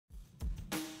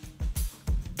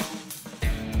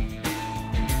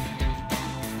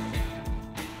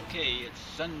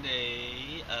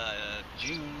Sunday,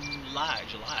 July.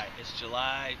 It's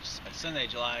Sunday,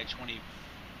 July 20.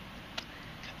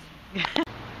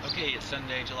 Okay, it's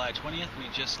Sunday, July 20th. We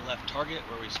just left Target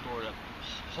where we scored a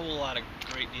whole lot of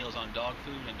great deals on dog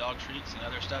food and dog treats and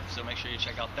other stuff. So make sure you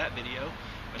check out that video.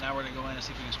 But now we're going to go in and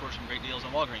see if we can score some great deals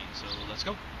on Walgreens. So let's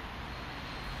go.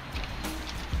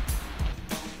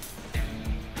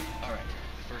 Alright,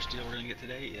 the first deal we're going to get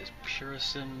today is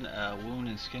Purison Wound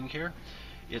and Skincare.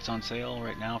 It's on sale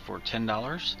right now for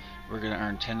 $10. We're going to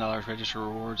earn $10 register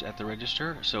rewards at the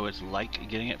register, so it's like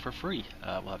getting it for free.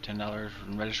 We'll have $10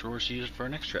 in register rewards to use for our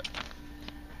next trip.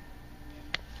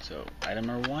 So item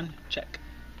number 1, check.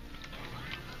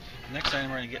 The next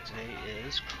item we're going to get today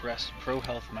is Crest Pro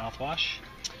Health mouthwash.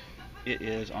 It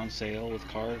is on sale with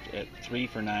card at 3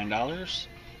 for $9,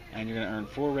 and you're going to earn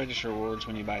 4 register rewards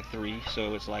when you buy 3,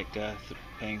 so it's like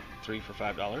paying 3 for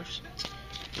 $5.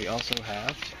 We also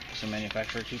have some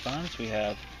manufacturer coupons. We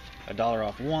have a $1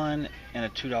 off 1 and a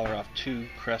 $2 off 2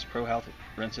 Crest Pro Health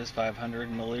rinses, 500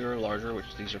 milliliter or larger,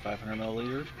 which these are 500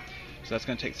 milliliters. So that's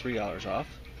going to take $3 off.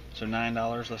 So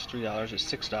 $9 less $3 is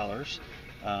 $6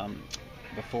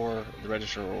 before the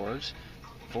register rewards.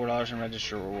 $4 in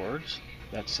register rewards.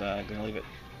 That's going to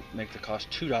make the cost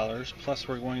 $2. Plus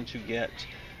we're going to get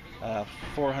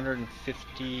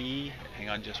 450. Hang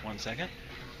on just one second.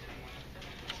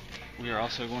 We are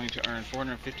also going to earn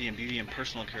 450 in beauty and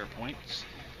personal care points.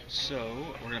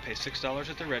 So we're going to pay $6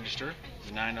 at the register,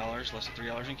 $9 less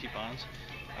 $3 in coupons,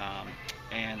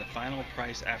 and the final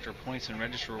price after points and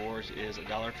register rewards is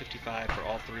 $1.55 for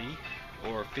all 3,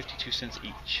 or 52 cents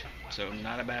each. So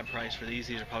not a bad price for these.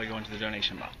 These are probably going to the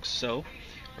donation box. So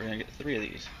we're going to get 3 of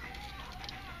these.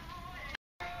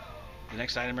 The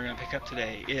next item we're going to pick up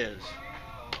today is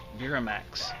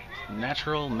Viramax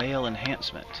Natural Male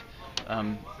Enhancement.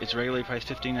 It's regularly priced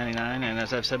 $15.99, and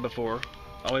as I've said before,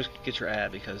 always get your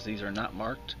ad because these are not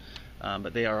marked,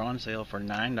 but they are on sale for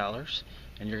 $9,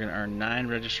 and you're going to earn 9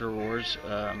 register rewards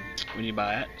when you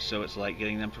buy it, so it's like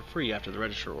getting them for free after the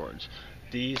register rewards.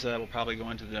 These will probably go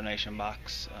into the donation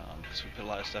box because we put a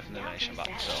lot of stuff in the donation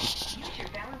box. So use your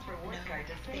balance reward card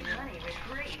to save money with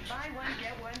great buy one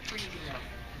get one free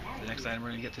deals. The next item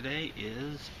we're going to get today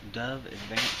is Dove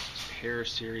Advanced Hair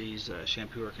Series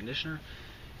shampoo or conditioner.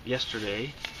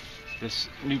 Yesterday, this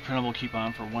new printable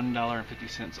coupon for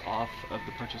 $1.50 off of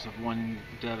the purchase of one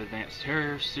Dove Advanced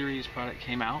Hair Series product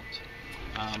came out.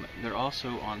 They're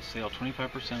also on sale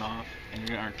 25% off, and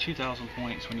you're going to earn 2,000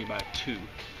 points when you buy 2.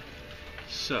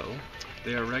 So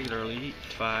they are regularly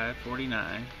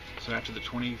 $5.49. So after the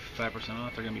 25%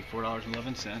 off, they're going to be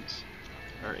 $4.11,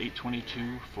 or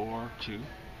 $8.22 for 2,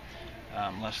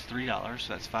 less $3.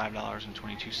 So that's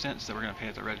 $5.22 that we're going to pay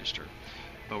at the register.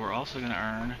 But we're also going to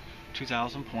earn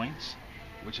 2,000 points,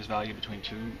 which is valued between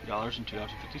 $2 and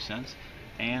 $2.50,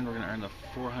 and we're going to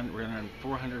earn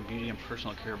 400 beauty and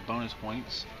personal care bonus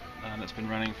points. That's been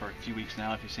running for a few weeks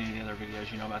now. If you've seen any other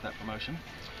videos, you know about that promotion.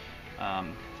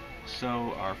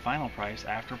 So our final price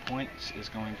after points is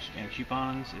and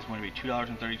coupons is going to be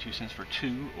 $2.32 for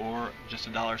 2, or just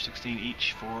 $1.16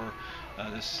 each for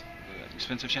this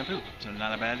expensive shampoo. So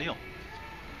not a bad deal.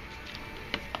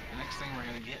 The next thing we're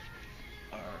going to get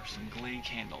are some Glade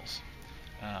candles.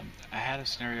 I had a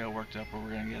scenario worked up where we're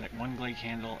going to get 1 Glade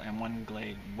candle and 1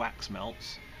 Glade wax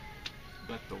melts,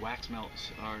 but the wax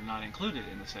melts are not included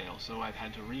in the sale, so I've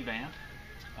had to revamp,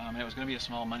 and it was going to be a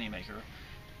small money maker,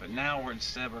 but now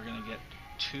instead we're going to get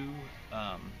 2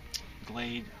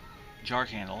 Glade jar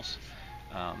candles,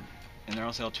 and they're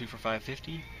on sale 2 for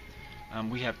 $5.50.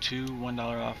 We have 2 $1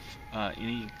 off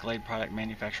any Glade product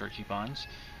manufacturer coupons,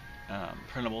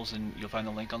 printables, and you'll find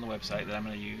the link on the website that I'm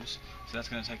going to use. So that's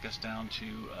going to take us down to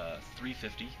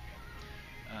 $3.50.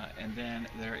 And then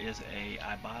there is a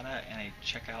Ibotta and a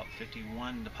Checkout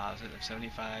 51 deposit of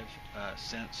 75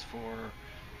 cents for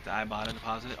the Ibotta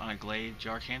deposit on a Glade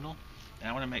jar candle. And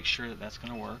I want to make sure that that's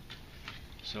going to work.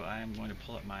 So I am going to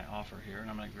pull up my offer here, and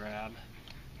I'm going to grab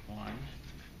one.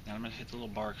 And I'm going to hit the little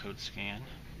barcode scan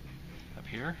up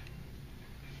here,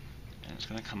 and it's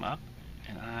going to come up,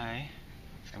 and I'm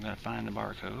going to find the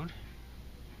barcode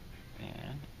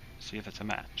and see if it's a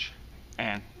match,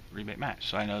 and rebate match,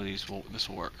 so I know this will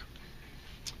work.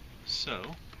 So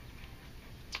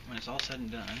when it's all said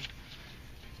and done,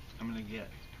 I'm going to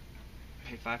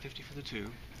pay $5.50 for the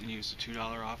 2 and use the $2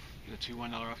 off, the 2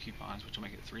 $1 off coupons, which will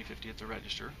make it $3.50 at the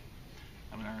register.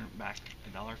 I'm going to earn back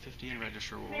 $1.50 in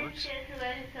register rewards,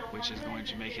 which is going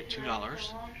to make it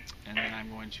 $2, and then I'm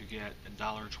going to get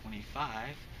 $1.25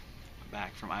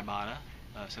 back from Ibotta,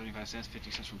 75 cents,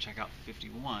 50 cents from Checkout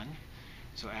 51.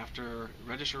 So after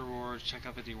register rewards,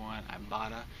 Checkout 51,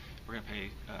 Ibotta, we're going to pay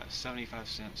 75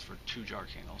 cents for 2 jar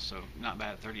candles, so not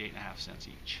bad, 38.5 cents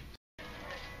each.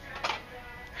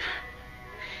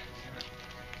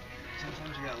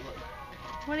 Sometimes you gotta look.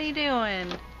 What are you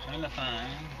doing? Trying to find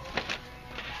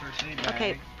the first aid bag.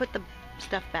 Okay, put the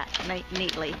stuff back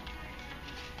neatly.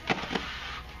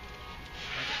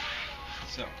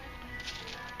 So,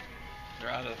 they're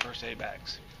out of the first aid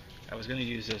bags. I was going to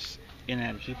use this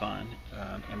in-ad coupon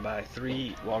and buy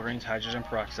 3 Walgreens hydrogen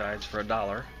peroxides for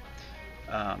 $1,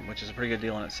 which is a pretty good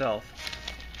deal in itself.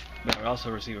 But I would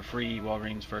also receive a free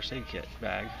Walgreens first aid kit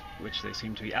bag, which they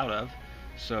seem to be out of.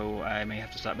 So I may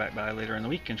have to stop back by later in the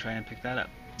week and try and pick that up.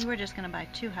 You were just going to buy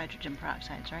 2 hydrogen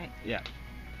peroxides, right? Yeah.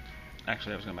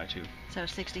 Actually, I was going to buy 2. So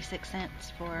 66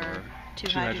 cents for 2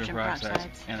 hydrogen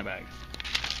peroxides and a bag.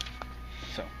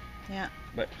 So. Yeah.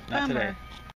 But not Bummer. today.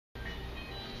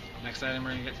 Next item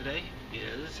we're going to get today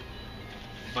is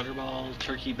Butterball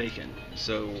Turkey Bacon.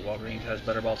 So Walgreens has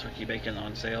Butterball Turkey Bacon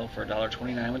on sale for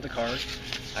 $1.29 with the card.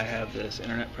 I have this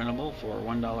internet printable for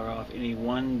 $1 off any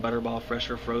one Butterball fresh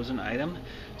or frozen item.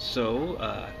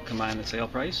 So combine the sale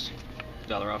price,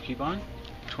 $1 off coupon,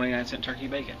 29-cent turkey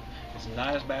bacon. It's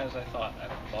not as bad as I thought.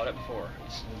 I've bought it before.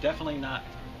 It's definitely not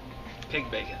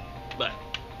pig bacon, but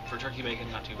for turkey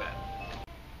bacon, not too bad.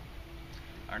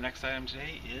 Our next item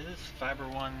today is Fiber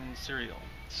One cereal.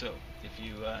 So if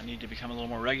you need to become a little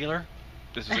more regular,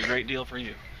 this is a great deal for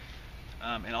you.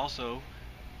 And also,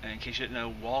 in case you didn't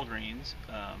know, Walgreens,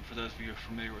 for those of you who are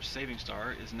familiar with Saving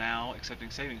Star, is now accepting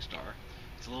Saving Star.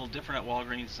 It's a little different at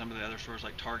Walgreens than some of the other stores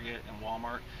like Target and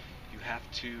Walmart. You have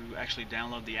to actually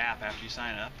download the app after you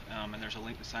sign up, and there's a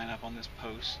link to sign up on this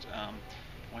post.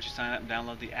 Once you sign up and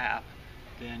download the app,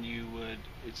 then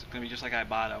it's going to be just like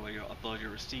Ibotta, where you'll upload your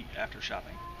receipt after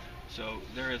shopping. So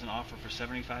there is an offer for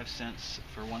 75 cents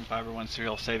for one Fiber One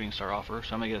cereal Saving Star offer.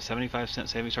 So I'm going to get a 75-cent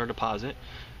Saving Star deposit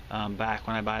back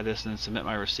when I buy this and then submit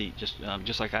my receipt, just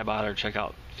like Ibotta or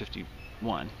Checkout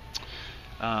 51.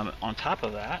 On top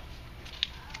of that,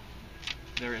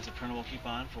 there is a printable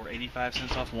coupon for 85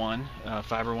 cents off one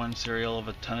Fiber One cereal of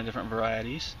a ton of different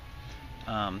varieties.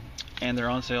 And they're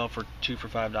on sale for 2 for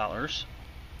 $5.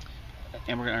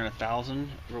 And we're going to earn 1,000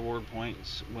 reward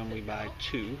points when we buy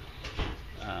 2.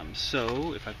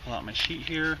 So if I pull out my sheet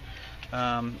here,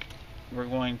 we're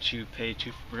going to pay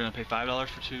 $5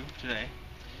 for 2 today,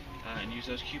 and use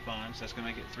those coupons. That's going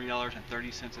to make it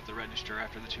 $3.30 at the register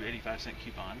after the 2 85-cent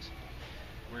coupons.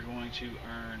 We're going to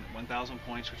earn 1,000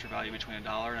 points, which are valued between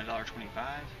 $1 and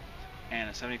 $1.25, and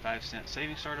a 75-cent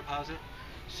Saving Star deposit.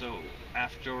 So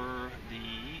after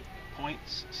the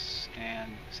points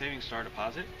and Saving Star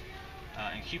deposit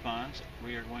and coupons,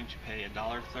 we are going to pay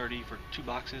 $1.30 for 2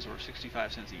 boxes, or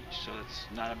 65 cents each. So that's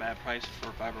not a bad price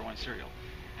for Fiber One cereal.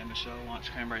 And Michelle wants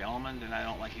cranberry almond, and I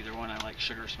don't like either one. I like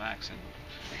Sugar Smacks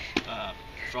and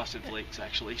Frosted Flakes,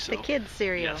 actually. So the kids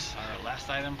cereal. Yes. Our last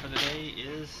item for the day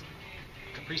is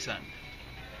Capri Sun,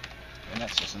 and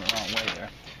that's just in the wrong way there.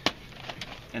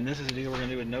 And this is a deal we're going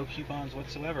to do with no coupons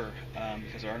whatsoever,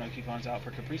 because there are no coupons out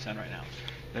for Capri Sun right now.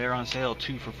 They're on sale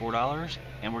 2 for $4,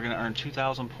 and we're going to earn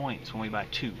 2,000 points when we buy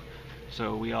 2.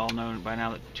 So we all know by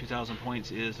now that 2,000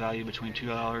 points is valued between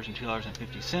 $2 and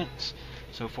 $2.50.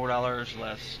 So $4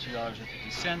 less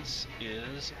 $2.50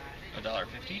 is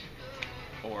 $1.50,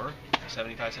 or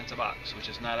 75 cents a box, which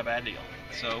is not a bad deal.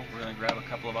 So we're going to grab a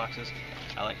couple of boxes.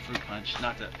 I like fruit punch.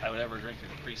 Not that I would ever drink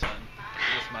a Capri Sun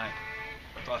with my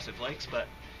Frosted Flakes, but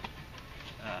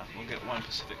we'll get one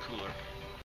Pacific cooler.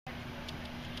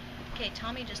 Okay,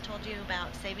 Tommy just told you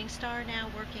about Saving Star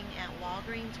now working at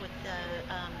Walgreens with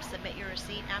the submit your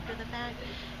receipt after the fact,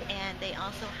 and they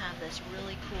also have this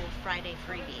really cool Friday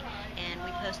freebie, and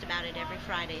we post about it every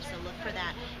Friday, so look for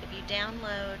that. If you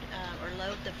download or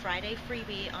load the Friday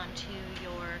freebie onto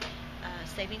your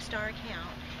Saving Star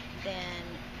account, then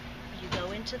you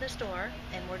go into the store,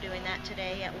 and we're doing that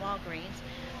today at Walgreens,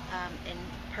 and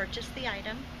purchase the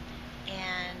item,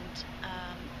 and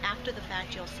after the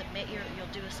fact you'll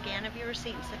do a scan of your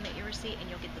receipt and submit your receipt, and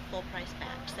you'll get the full price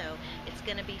back. So it's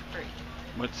going to be free.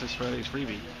 What's this Friday's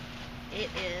freebie? It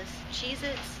is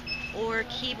Cheez-Its or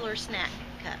Keebler snack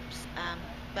cups,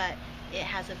 but it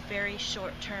has a very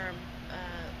short term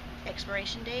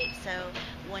expiration date, so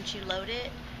once you load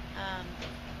it,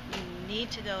 you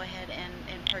need to go ahead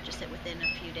and purchase it within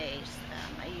a few days.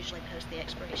 I usually post the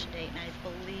expiration date, and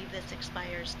I believe this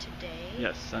expires today.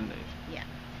 Yes, Sunday. Yeah.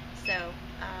 So,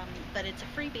 but it's a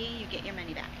freebie. You get your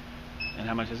money back. And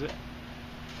how much is it?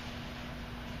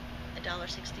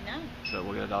 $1.69. So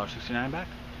we'll get $1.69 back?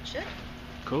 Should.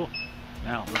 Cool.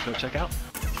 Now let's go check out.